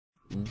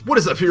What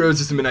is up, heroes?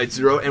 This is Midnight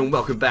Zero, and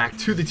welcome back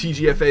to the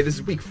TGFA. This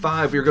is week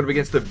 5. We are going to be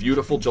against the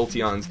Viewtiful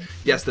Jolteons.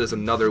 Yes, that is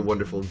another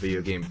wonderful video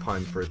game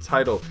pun for a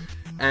title.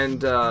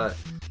 And,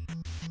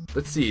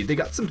 let's see, they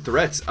got some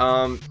threats.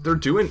 They're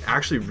doing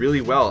actually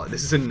really well.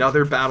 This is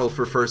another battle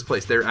for first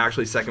place. They're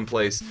actually second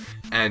place,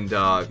 and,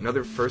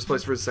 another first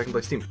place versus second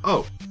place team.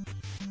 Oh,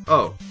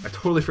 I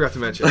totally forgot to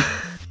mention.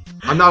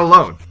 I'm not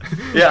alone.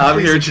 Yeah, I'm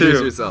here too.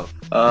 Introduce yourself.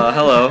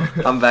 Hello.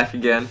 I'm back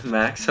again.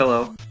 Max,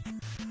 hello.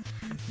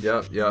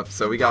 Yep.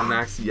 So we got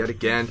Max yet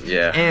again.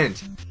 Yeah.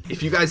 And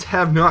if you guys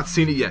have not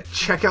seen it yet,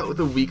 check out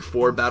the Week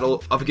 4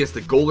 battle up against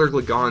the Golurk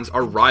Lagons,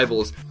 our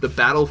rivals. The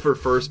battle for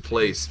first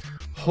place.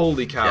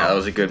 Holy cow! Yeah, that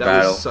was a good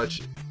battle. That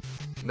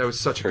was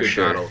such a good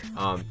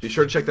battle. Be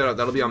sure to check that out.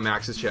 That'll be on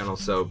Max's channel.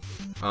 So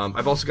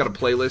I've also got a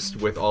playlist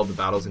with all the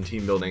battles and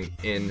team building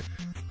in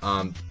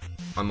on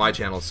my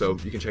channel, so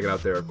you can check it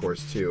out there, of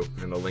course, too,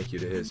 and I'll link you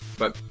to his.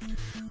 But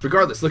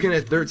regardless, looking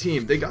at their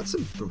team, they got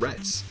some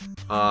threats.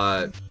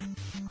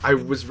 I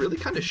was really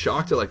kind of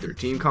shocked at like their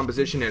team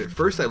composition, and at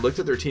first I looked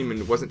at their team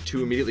and wasn't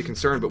too immediately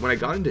concerned, but when I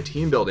got into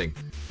team building,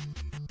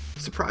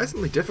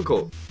 surprisingly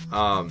difficult.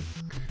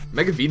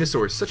 Mega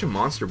Venusaur is such a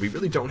monster, we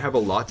really don't have a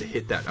lot to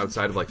hit that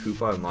outside of like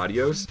Hoopa and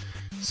Latios,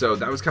 so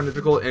that was kind of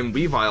difficult, and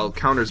Weavile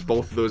counters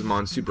both of those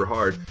mons super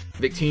hard.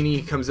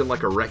 Victini comes in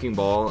like a wrecking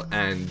ball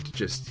and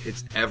just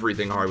hits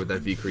everything hard with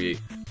that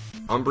V-Create.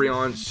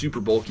 Umbreon, super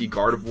bulky.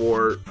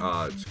 Gardevoir,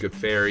 it's a good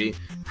fairy.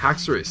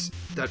 Haxorus,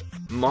 that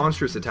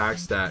monstrous attack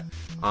stat.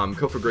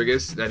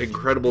 Kofagrigus, that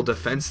incredible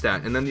defense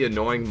stat. And then the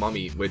annoying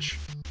Mummy, which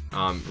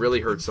really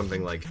hurts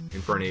something like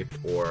Infernape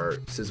or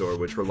Scizor,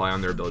 which rely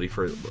on their ability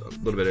for a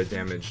little bit of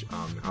damage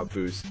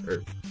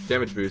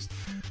damage boost.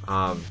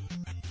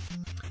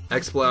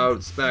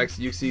 Exploud, Specs,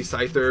 Uxie,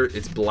 Scyther,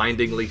 it's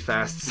blindingly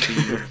fast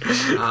speed.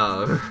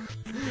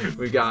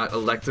 We got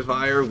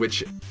Electivire,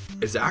 which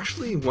is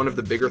actually one of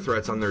the bigger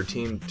threats on their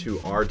team to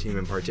our team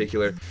in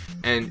particular,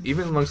 and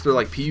even amongst their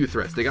like PU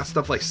threats, they got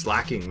stuff like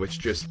Slacking, which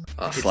just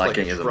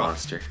Slacking like is a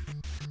monster.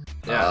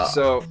 Yeah,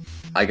 so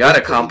I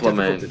gotta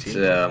compliment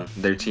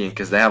their team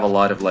because they have a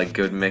lot of like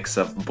good mix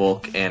of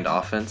bulk and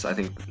offense. I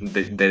think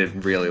they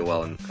did really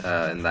well in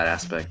that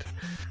aspect.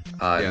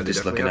 Yeah,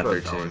 just looking at their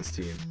team.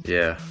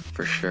 Yeah,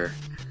 for sure.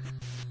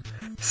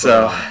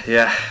 So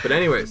yeah. But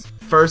anyways,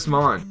 first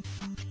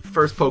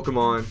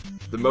Pokemon.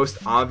 The most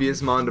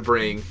obvious mon to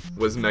bring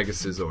was Mega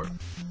Scizor.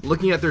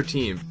 Looking at their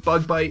team,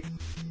 Bug Bite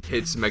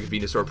hits Mega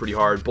Venusaur pretty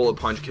hard, Bullet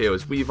Punch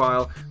KOs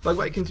Weavile, Bug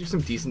Bite can do some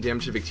decent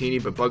damage to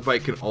Victini, but Bug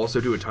Bite can also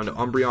do a ton to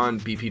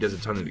Umbreon, BP does a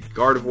ton to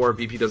Gardevoir,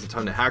 BP does a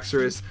ton to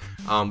Haxorus.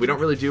 We don't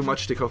really do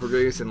much to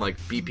Kofagrigus, and like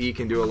BP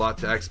can do a lot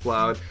to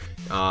Exploud,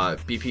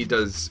 BP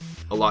does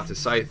a lot to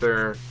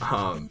Scyther.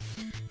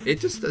 It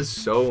just does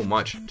so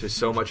much to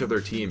so much of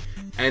their team.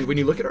 And when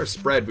you look at our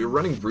spread, we were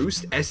running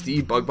Roost,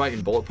 SD, Bug Bite,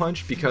 and Bullet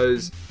Punch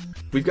because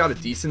we've got a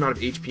decent amount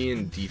of HP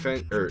and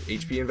defense or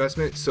HP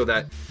investment, so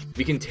that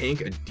we can tank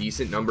a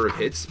decent number of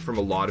hits from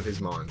a lot of his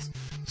mons.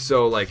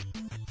 So like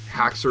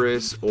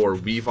Haxorus or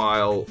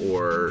Weavile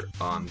or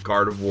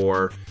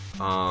Gardevoir,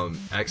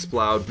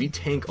 Exploud, we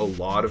tank a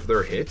lot of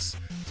their hits,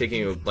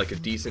 taking like a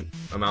decent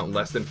amount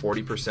less than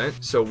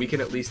 40%, so we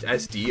can at least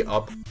SD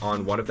up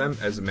on one of them,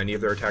 as many of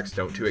their attacks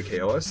don't 2-hit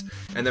KO us,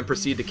 and then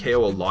proceed to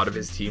KO a lot of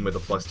his team with a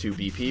 +2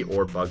 BP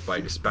or Bug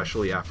Bite,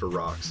 especially after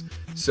rocks.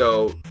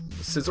 So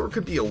Scizor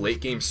could be a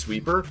late game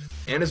sweeper,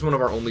 and is one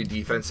of our only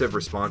defensive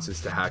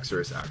responses to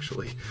Haxorus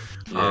actually.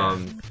 Yeah.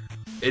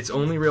 Its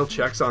only real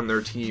checks on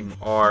their team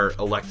are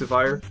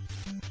Electivire,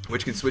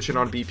 which can switch in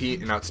on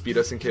BP and outspeed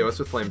us and KO us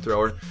with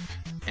Flamethrower,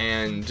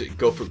 and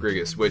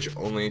Kofagrigus, which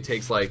only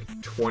takes like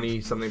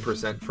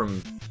 20-something%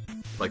 from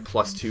like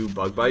 +2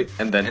 Bug Bite,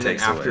 and then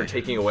after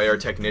taking away our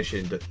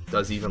Technician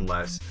does even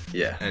less.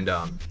 Yeah. And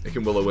it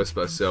can Will-O-Wisp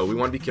us, so we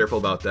want to be careful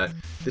about that.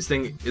 This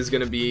thing is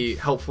going to be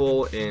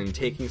helpful in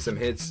taking some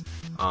hits.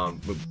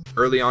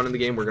 Early on in the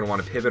game, we're going to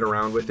want to pivot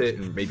around with it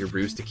and maybe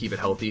Roost to keep it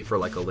healthy for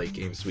like a late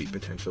game sweep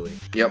potentially.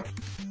 Yep.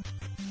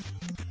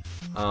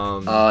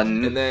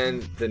 And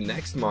then the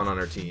next mon on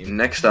our team.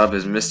 Next up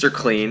is Mr.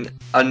 Clean,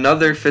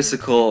 another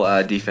physical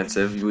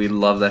defensive. We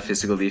love that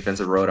physical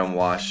defensive Rotom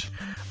Wash.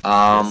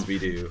 Yes, we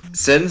do.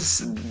 Since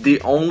the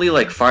only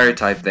like fire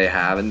type they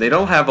have, and they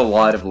don't have a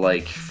lot of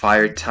like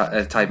fire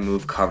type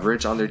move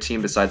coverage on their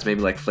team besides maybe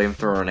like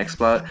Flamethrower and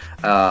Exploud,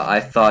 I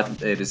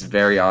thought it is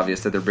very obvious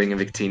that they're bringing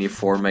Victini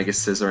for Mega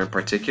Scizor in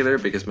particular,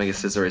 because Mega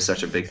Scizor is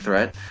such a big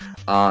threat.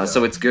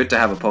 So it's good to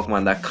have a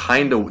Pokemon that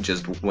kind of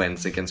just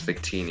wins against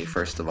Victini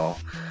first of all.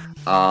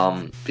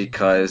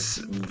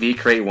 Because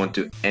V-Crate won't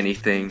do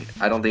anything.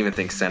 I don't even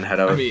think Sen had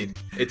I mean,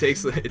 it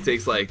takes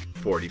like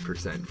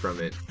 40%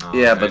 from it.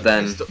 Yeah, but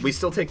then we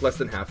still take less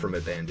than half from a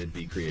banded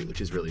V-Create,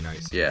 which is really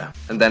nice. Yeah,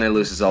 and then it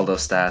loses all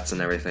those stats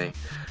and everything.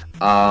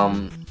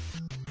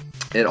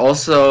 It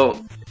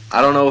also,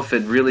 I don't know if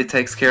it really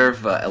takes care of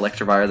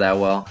Electivire that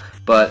well,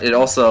 but it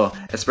also,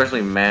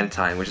 especially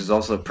Mantine, which is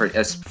also pretty,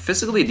 as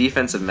physically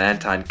defensive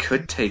Mantine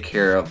could take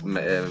care of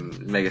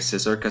Mega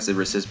Scizor because it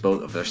resists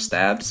both of their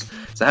stabs.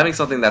 So having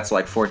something that's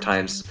like 4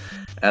 times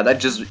That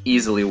just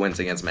easily wins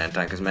against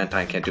Mantine, because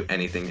Mantine can't do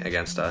anything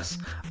against us.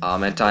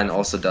 Mantine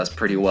also does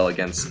pretty well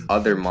against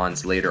other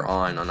Mons later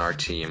on our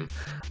team.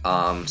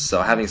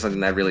 So having something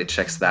that really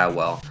checks that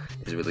well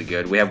is really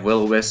good. We have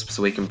Will-O-Wisp,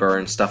 so we can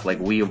burn stuff like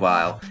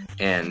Weavile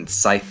and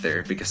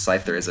Scyther, because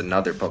Scyther is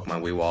another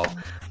Pokemon Weavile.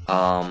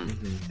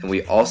 And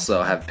we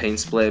also have Pain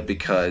Split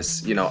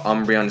because, you know,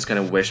 Umbreon is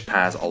going to Wish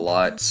Pass a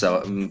lot,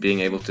 so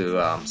being able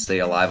to stay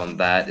alive on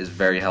that is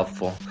very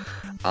helpful.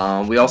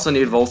 We also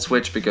need Volt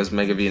Switch because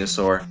Mega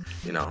Venusaur,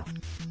 you know,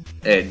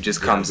 it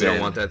just comes in. We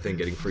don't want that thing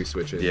getting free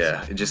switches.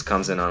 Yeah, it just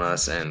comes in on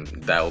us, and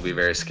that will be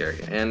very scary.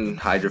 And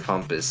Hydro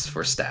Pump is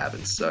for stab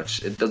and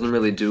such. It doesn't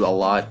really do a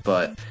lot,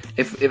 but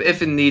if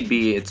it need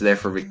be, it's there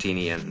for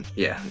Victini, and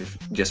yeah,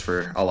 just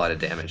for a lot of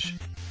damage.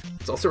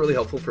 It's also really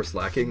helpful for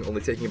slacking,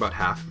 only taking about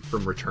half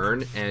from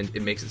return, and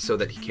it makes it so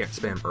that he can't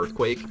spam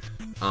Earthquake.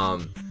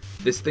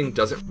 This thing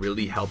doesn't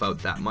really help out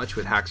that much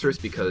with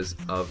Haxorus because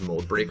of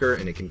Mold Breaker,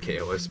 and it can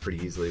KO us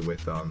pretty easily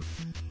with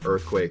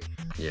Earthquake.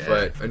 Yeah.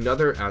 But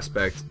another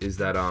aspect is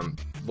that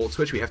Volt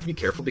Switch, we have to be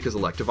careful because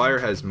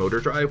Electivire has Motor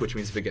Drive, which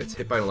means if it gets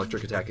hit by an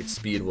electric attack, its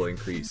speed will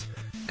increase.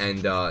 And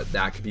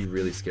that could be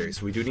really scary.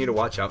 So we do need to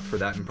watch out for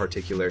that in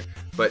particular.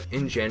 But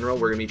in general,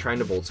 we're going to be trying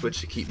to Volt Switch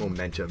to keep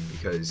momentum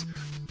because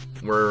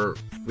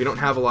we don't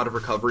have a lot of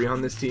recovery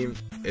on this team,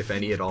 if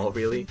any at all,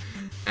 really.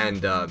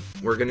 And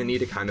we're going to need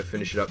to kind of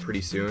finish it up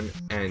pretty soon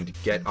and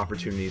get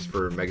opportunities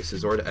for Mega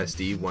Scizor to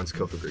SD once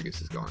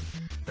Kofagrigus is gone.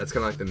 That's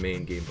kind of like the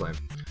main game plan.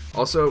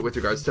 Also, with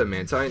regards to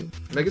Mantine,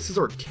 Mega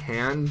Scizor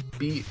can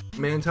beat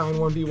Mantine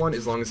 1v1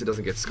 as long as it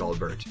doesn't get Scald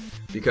Burnt,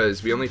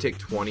 because we only take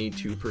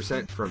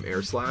 22% from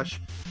Air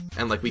Slash,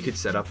 and like we could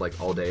set up like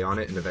all day on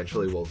it and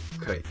eventually we'll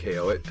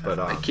KO it. But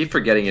I keep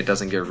forgetting it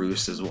doesn't get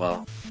Roost as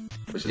well.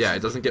 Yeah,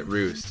 it doesn't get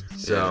Roost,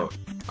 so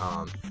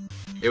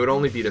it would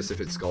only beat us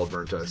if it Scald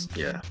Burnt us.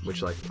 Yeah.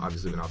 Which, like,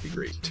 obviously would not be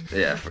great.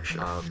 Yeah, for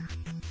sure.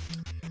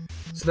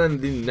 So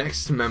then the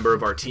next member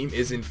of our team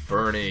is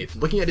Infernape.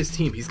 Looking at his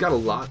team, he's got a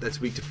lot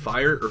that's weak to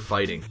fire or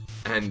fighting,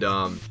 and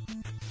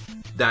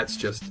that's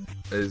just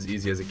as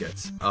easy as it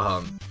gets.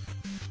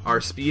 Our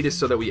speed is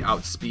so that we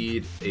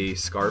outspeed a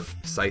Scarf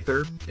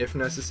Scyther if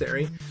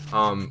necessary.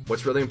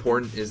 What's really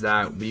important is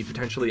that we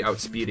potentially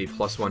outspeed a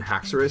 +1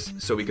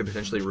 Haxorus, so we could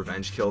potentially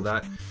revenge kill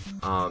that.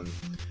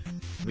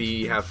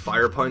 We have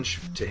Fire Punch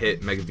to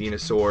hit Mega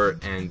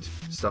Venusaur and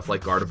stuff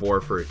like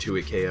Gardevoir for a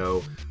 2-hit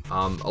KO.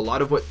 A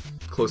lot of what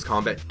Close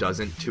Combat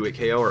doesn't 2-hit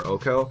KO or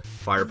OHKO,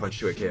 Fire Punch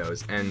 2-hit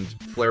KOs. And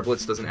Flare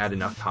Blitz doesn't add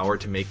enough power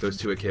to make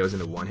those 2-hit KOs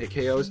into 1-hit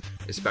KOs,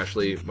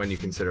 especially when you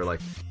consider like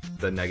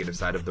the negative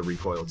side of the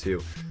recoil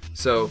too.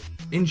 So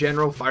in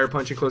general, Fire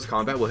Punch and Close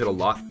Combat will hit a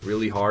lot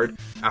really hard.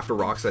 After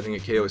Rocks, I think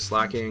it KOs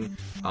Slacking.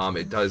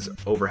 It does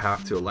over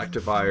half to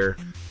Electivire.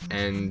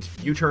 And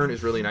U-Turn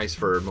is really nice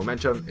for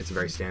momentum. It's a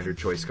very standard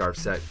choice Scarf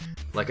set.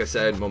 Like I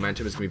said,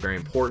 momentum is going to be very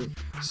important.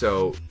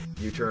 So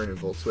U-Turn and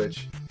Volt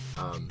Switch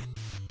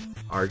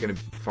are going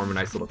to form a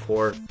nice little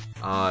core.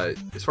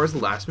 As far as the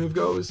last move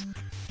goes,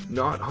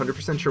 not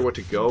 100% sure what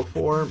to go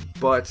for,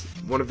 but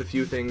one of the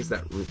few things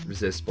that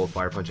resist both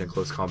Fire Punch and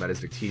Close Combat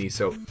is Victini.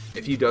 So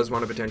if he does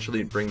want to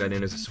potentially bring that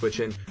in as a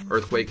switch-in,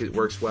 Earthquake, it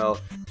works well.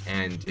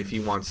 And if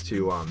he wants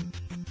to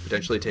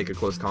potentially take a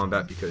Close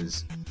Combat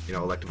because, you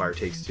know, Electivire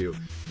takes 2,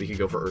 we can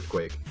go for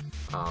Earthquake.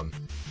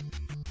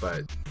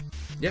 But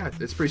yeah,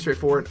 it's pretty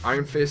straightforward.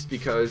 Iron Fist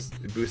because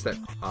it boosts that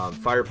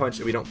Fire Punch,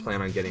 and we don't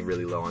plan on getting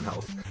really low on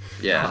health.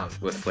 Yeah,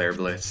 with Flare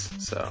Blitz,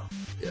 so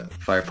yeah,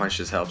 Fire Punch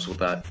just helps with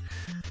that.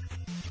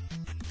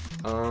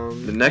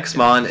 The next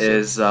mon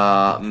is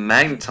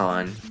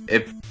Magneton.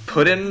 It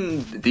put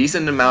in a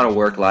decent amount of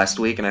work last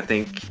week, and I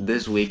think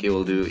this week it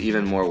will do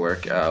even more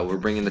work. We're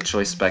bringing the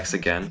choice specs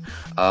again.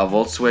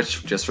 Volt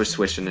Switch just for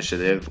Switch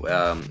Initiative,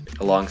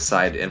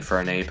 alongside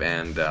Infernape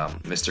and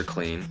Mr.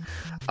 Clean,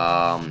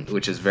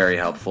 which is very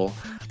helpful.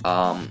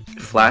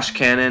 Flash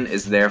Cannon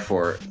is there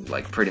for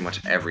like pretty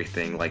much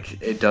everything. Like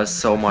it does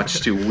so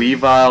much to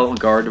Weavile,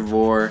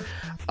 Gardevoir.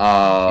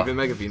 Even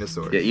Mega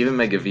Venusaur. Yeah, even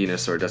Mega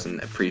Venusaur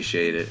doesn't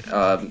appreciate it.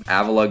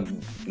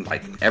 Avalugg,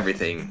 like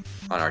everything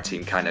on our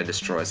team kind of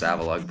destroys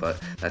Avalugg, but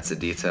that's a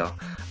detail.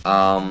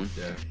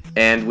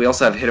 And we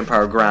also have Hidden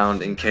Power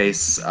Ground in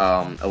case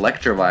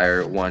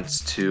Electivire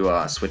wants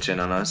to switch in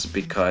on us,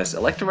 because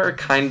Electivire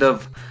kind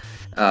of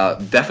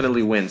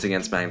definitely wins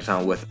against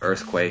Magneton with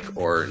Earthquake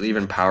or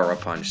even Power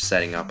Up Punch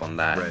setting up on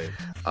that. Right.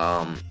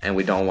 And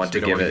we don't want to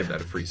give that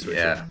a free switch.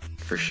 Yeah.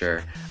 For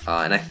sure.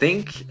 And I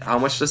think, how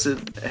much does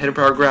it Hidden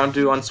Power Ground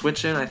do on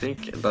switch-in? I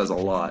think it does a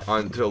lot.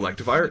 On to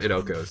Electivire, it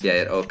OHKOs. Yeah,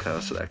 it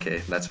OHKOs. Okay,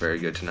 that's very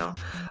good to know.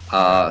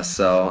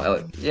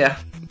 Yeah,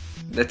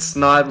 it's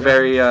not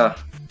very,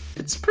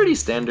 it's pretty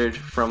standard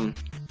from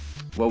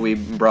what we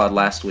brought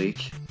last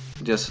week.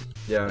 Just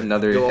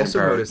another You'll Hidden also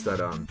Power. notice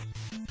that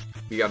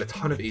we got a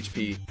ton of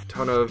HP,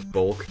 ton of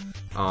bulk,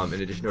 in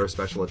addition to our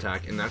special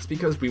attack, and that's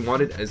because we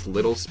wanted as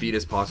little speed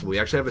as possible. We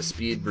actually have a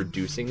speed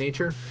reducing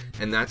nature,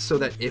 and that's so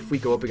that if we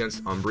go up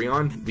against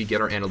Umbreon, we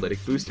get our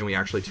analytic boost and we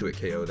actually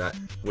 2-hit KO that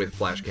with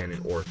Flash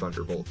Cannon or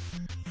Thunderbolt.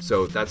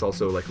 So that's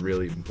also like a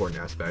really important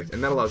aspect,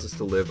 and that allows us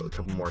to live a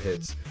couple more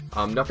hits.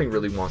 Nothing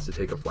really wants to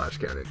take a flash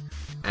cannon,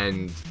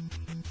 and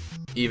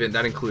even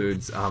that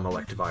includes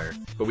Electivire,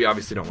 but we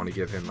obviously don't want to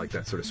give him like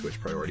that sort of switch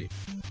priority.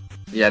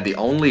 Yeah, the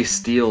only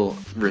steel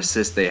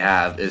resist they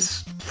have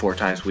is 4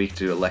 times weak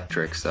to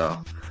electric,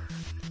 so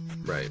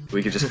right,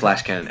 we could just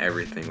flash cannon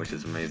everything, which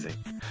is amazing.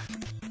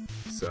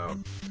 So,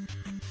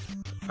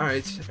 all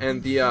right,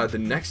 and the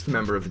next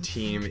member of the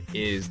team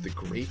is the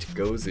Great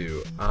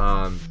Gozu.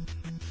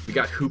 We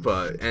got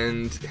Hoopa,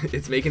 and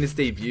it's making its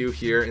debut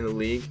here in the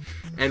league,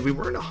 and we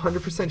weren't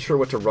 100% sure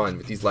what to run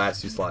with these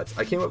last 2 slots.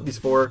 I came up with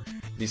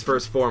these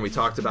first 4, and we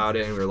talked about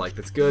it, and we were like,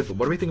 that's good, but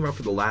what do we think about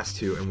for the last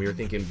 2? And we were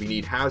thinking we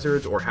need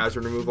hazards or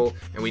hazard removal,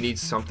 and we need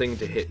something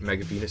to hit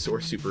Mega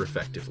Venusaur super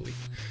effectively.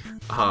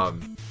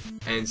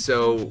 And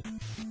so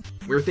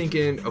we were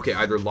thinking, okay,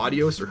 either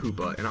Latios or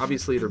Hoopa, and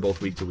obviously they're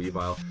both weak to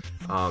Weavile,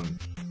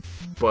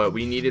 but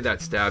we needed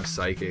that stab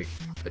psychic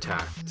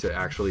attack to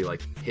actually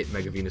like hit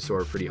Mega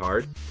Venusaur pretty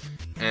hard,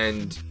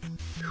 and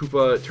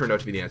Hoopa turned out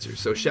to be the answer.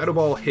 So Shadow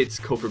Ball hits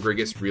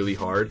Kofagrigus really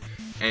hard,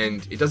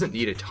 and it doesn't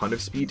need a ton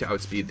of speed to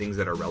outspeed things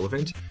that are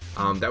relevant.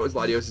 That was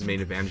Latios'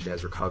 main advantage. It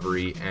has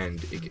recovery,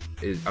 and it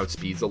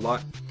outspeeds a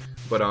lot,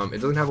 but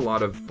it doesn't have a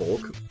lot of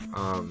bulk,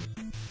 or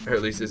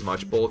at least as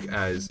much bulk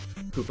as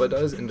Hoopa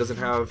does, and doesn't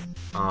have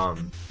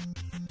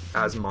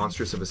as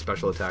monstrous of a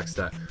special attack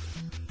stat.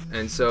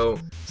 And so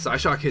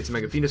Psyshock hits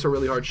Mega Venusaur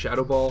really hard.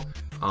 Shadow Ball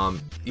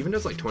even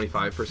does like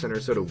 25% or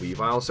so to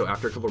Weavile, so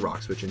after a couple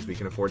rock switch-ins we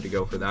can afford to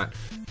go for that.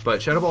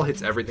 But Shadow Ball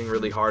hits everything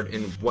really hard,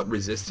 and what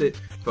resists it,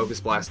 Focus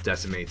Blast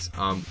decimates.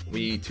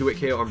 We 2-hit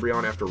KO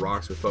Umbreon after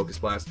rocks with Focus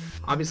Blast.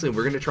 Obviously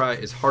we're going to try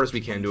as hard as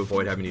we can to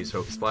avoid having to use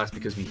Focus Blast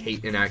because we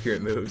hate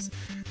inaccurate moves.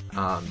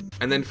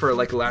 And then for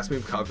like last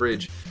move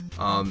coverage,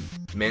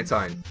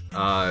 Mantine,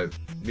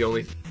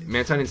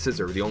 Mantine and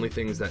Scissor were the only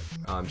things that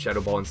Shadow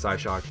Ball and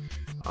Psyshock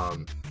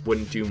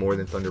wouldn't do more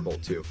than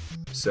Thunderbolt 2.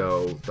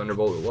 So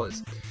Thunderbolt it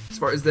was. As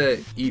far as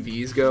the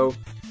EVs go,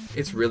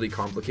 it's really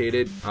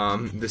complicated.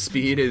 The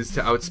speed is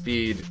to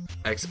outspeed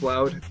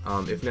Exploud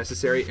if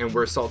necessary, and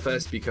we're Assault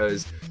Vest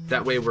because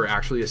that way we're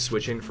actually a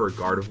switch-in for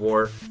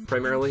Gardevoir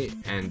primarily,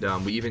 and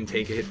we even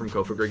take a hit from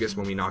Kofagrigus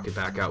when we knock it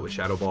back out with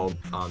Shadow Ball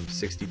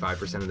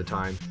 65% of the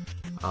time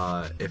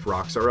if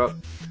rocks are up.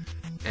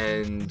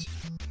 And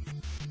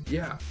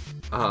yeah,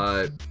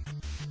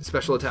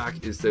 special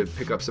attack is to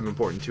pick up some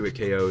important 2-hit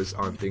KOs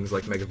on things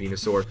like Mega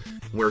Venusaur.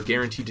 We're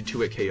guaranteed to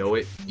 2-hit KO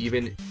it,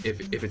 even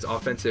if it's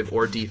offensive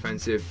or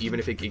defensive, even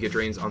if it Giga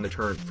Drains on the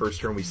first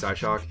turn we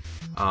Psyshock.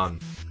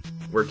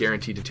 We're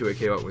guaranteed to 2-hit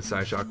KO it with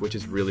Psyshock, which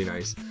is really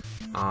nice.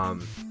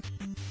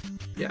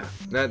 Yeah,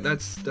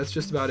 that's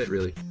just about it,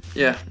 really.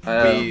 Yeah.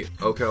 We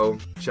Oko,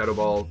 Shadow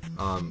Ball,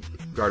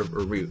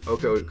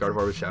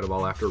 Gardevoir with Shadow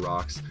Ball after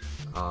rocks.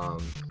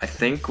 I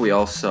think we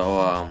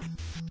also...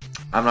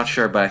 I'm not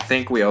sure, but I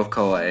think we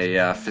Oko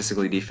a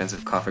physically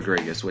defensive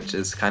Kofagrigus, which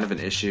is kind of an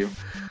issue.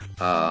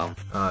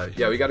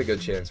 Yeah, we got a good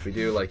chance. We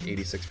do like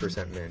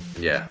 86% min.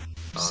 Yeah,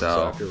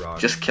 so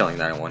just killing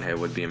that in one hit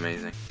would be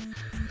amazing.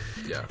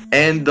 Yeah.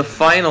 And the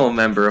final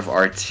member of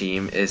our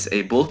team is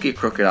a bulky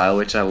Crocodile,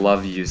 which I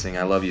love using.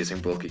 I love using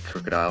bulky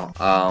Crocodile.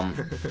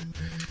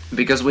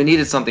 Because we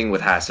needed something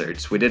with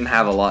hazards. We didn't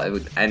have a lot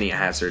with any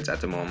hazards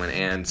at the moment,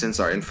 and since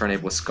our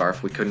Infernape was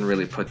Scarf, we couldn't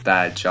really put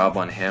that job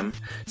on him.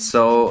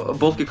 So a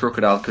bulky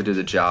Crocodile could do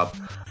the job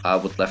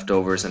with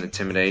leftovers and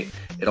Intimidate.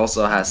 It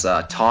also has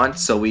Taunt,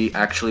 so we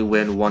actually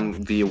win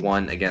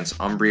 1v1 against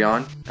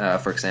Umbreon,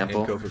 for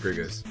example. And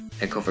Kofagrigus.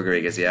 And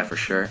Kofagrigus, yeah, for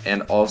sure.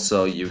 And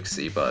also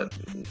Uxie, but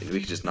we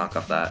could just knock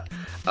off that.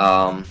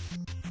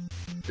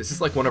 This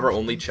is like one of our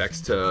only checks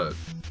to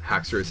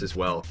Haxorus as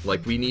well.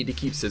 Like, we need to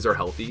keep Scizor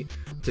healthy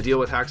to deal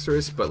with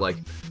Haxorus, but like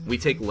we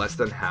take less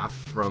than half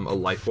from a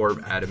Life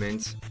Orb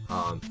Adamant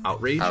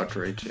Outrage,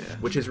 yeah.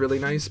 Which is really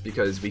nice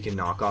because we can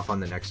knock off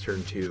on the next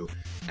turn too,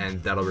 and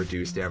that'll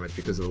reduce damage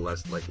because of the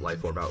less like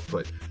Life Orb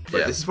output. But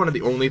yeah, this is one of the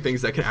only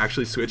things that can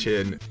actually switch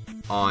in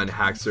on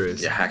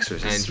Haxorus. Yeah,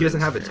 Haxorus, and he doesn't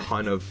have a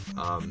ton of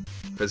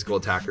physical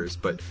attackers,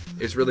 but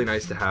it's really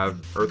nice to have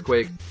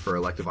Earthquake for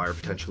Electivire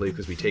potentially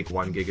because we take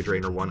 1 Giga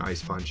Drain or 1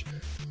 Ice Punch,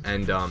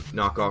 and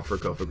knock off for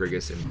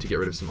Kofagrigus and to get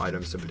rid of some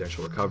items, some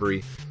potential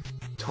recovery.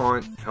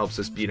 Taunt helps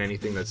us beat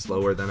anything that's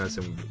slower than us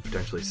and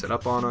potentially set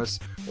up on us,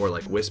 or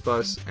like Wisp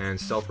us, and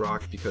Stealth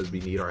Rock because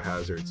we need our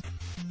hazards.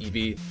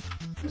 EV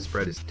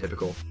spread is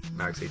typical,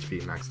 max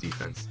HP, max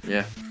defense.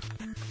 Yeah.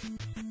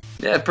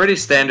 Yeah, pretty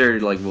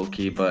standard like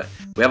Wookiee, but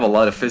we have a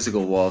lot of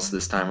physical walls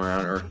this time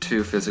around, or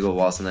 2 physical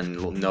walls and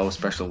then no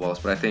special walls.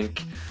 But I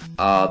think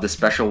the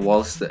special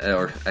walls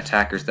or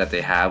attackers that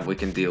they have, we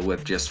can deal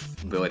with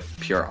just with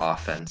pure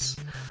offense.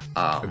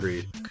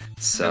 Agreed.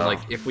 So, and like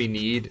if we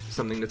need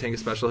something to tank a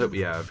special hit, we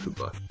have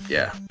Hoopa.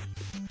 Yeah,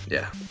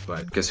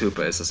 but because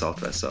Hoopa is Assault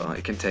Vest, so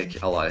it can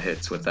take a lot of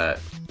hits with that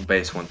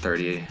base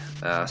 130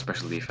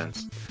 special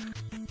defense.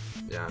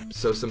 Yeah.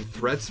 So some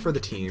threats for the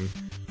team.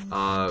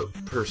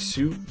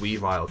 Pursuit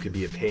Weavile could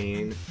be a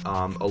pain.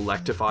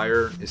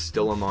 Electivire is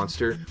still a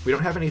monster. We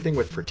don't have anything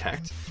with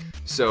Protect,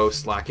 So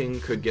slacking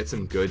could get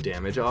some good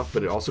damage off,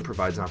 but it also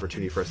provides an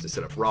opportunity for us to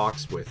set up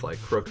rocks with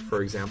like Crook,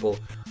 for example,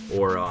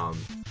 or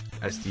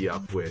SD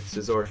up with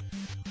Scizor,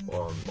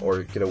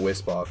 or get a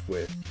Wisp off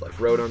with like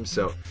Rotom.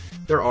 So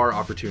there are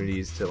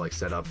opportunities to like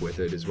set up with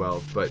it as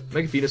well. But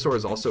Mega Venusaur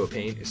is also a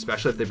pain,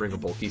 especially if they bring a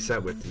bulky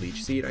set with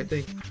Leech Seed, I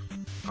think.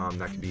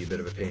 That could be a bit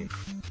of a pain.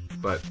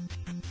 But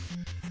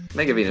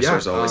Mega Venusaur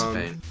is always a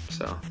pain,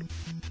 so.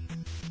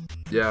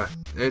 Yeah,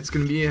 it's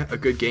going to be a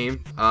good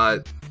game.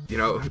 You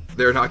know,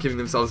 they're not giving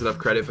themselves enough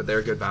credit, but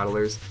they're good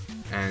battlers,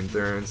 and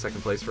they're in second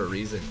place for a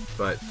reason.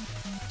 But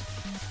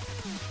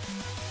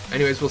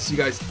anyways, we'll see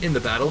you guys in the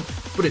battle.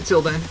 But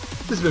until then,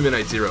 this has been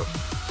Midnight Zero,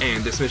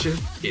 and this mission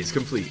is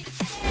complete.